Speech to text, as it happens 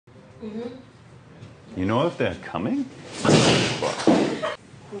You know if they're coming?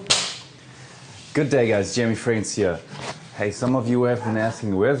 Good day guys, Jamie Fragrance here. Hey, some of you have been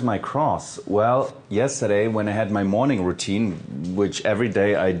asking, where's my cross? Well, yesterday when I had my morning routine, which every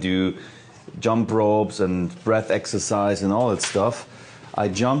day I do jump ropes and breath exercise and all that stuff, I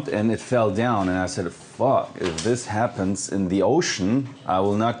jumped and it fell down and I said, fuck, if this happens in the ocean, I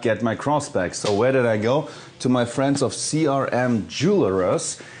will not get my cross back. So where did I go? To my friends of CRM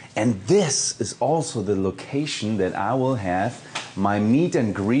Jewelers, and this is also the location that I will have my meet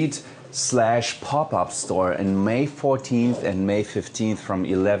and greet / pop-up store in May 14th and May 15th from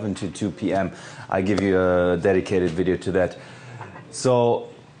 11 to 2 p.m. I give you a dedicated video to that. So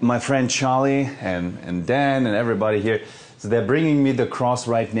my friend Charlie and Dan and everybody here, so they're bringing me the cross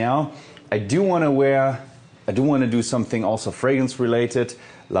right now. I do want to do something also fragrance related,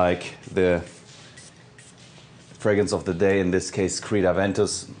 like the fragrance of the day, in this case Creta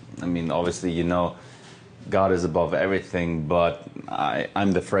Ventus. I mean, obviously, you know, God is above everything, but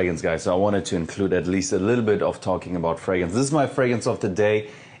I'm the fragrance guy, so I wanted to include at least a little bit of talking about fragrance. This is my fragrance of the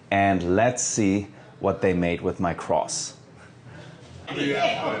day, and let's see what they made with my cross.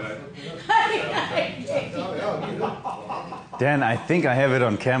 Dan, I think I have it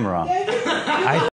on camera.